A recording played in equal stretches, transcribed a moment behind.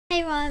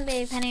Hey everyone,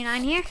 Baby Penny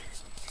 9 here.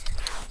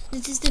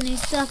 This is the new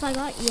stuff I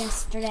got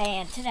yesterday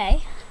and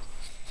today.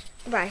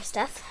 The Breyer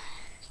stuff.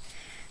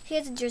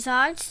 Here's a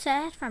dressage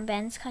set from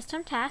Ben's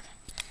Custom Tack.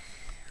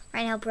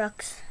 Right now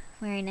Brooke's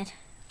wearing it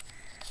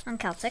on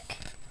Celtic.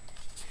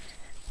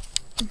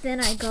 Then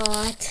I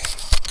got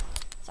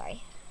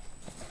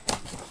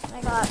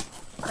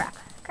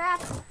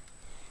crap.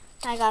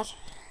 I got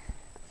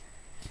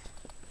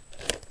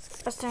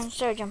a Stern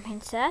Show jumping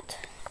set.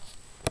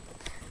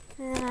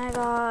 And then I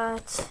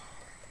got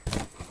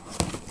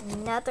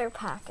another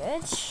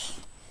package.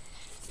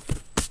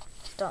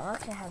 Don't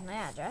look, it has my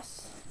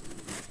address.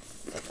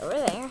 It's over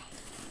there.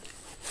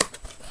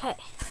 Okay.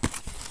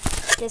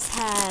 This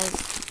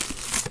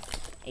has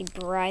a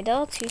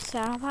bridle, 2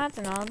 saddle pads,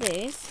 and all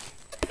these.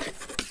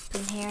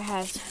 And here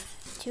has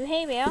 2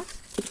 hay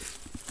bales,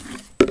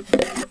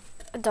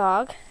 a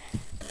dog,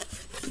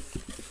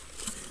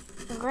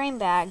 a grain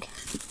bag,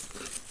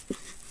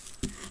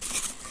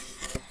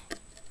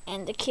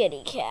 and the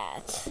kitty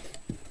cat.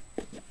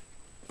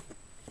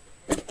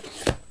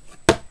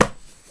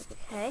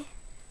 Okay.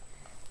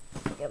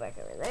 Go back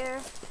over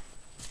there.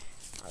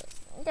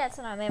 That's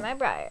when I'm in my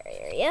Breyer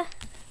area.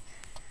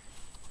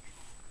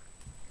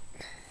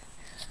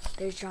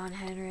 There's John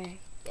Henry.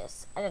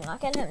 Yes, I did not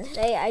get him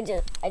today. I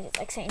just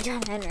like saying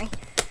John Henry.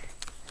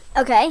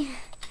 Okay.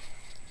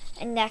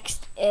 And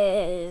next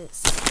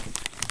is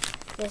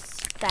this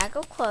bag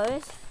of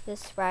clothes.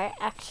 This Breyer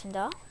action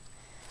doll.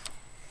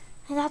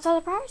 And that's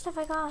all the Breyer stuff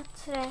I got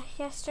today,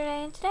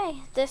 yesterday, and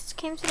today. This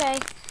came today,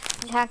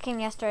 the cat came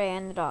yesterday,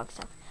 and the dog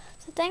stuff.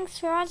 So thanks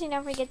for watching.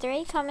 Don't forget to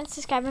rate, comment,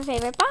 subscribe, and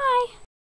favorite. Bye!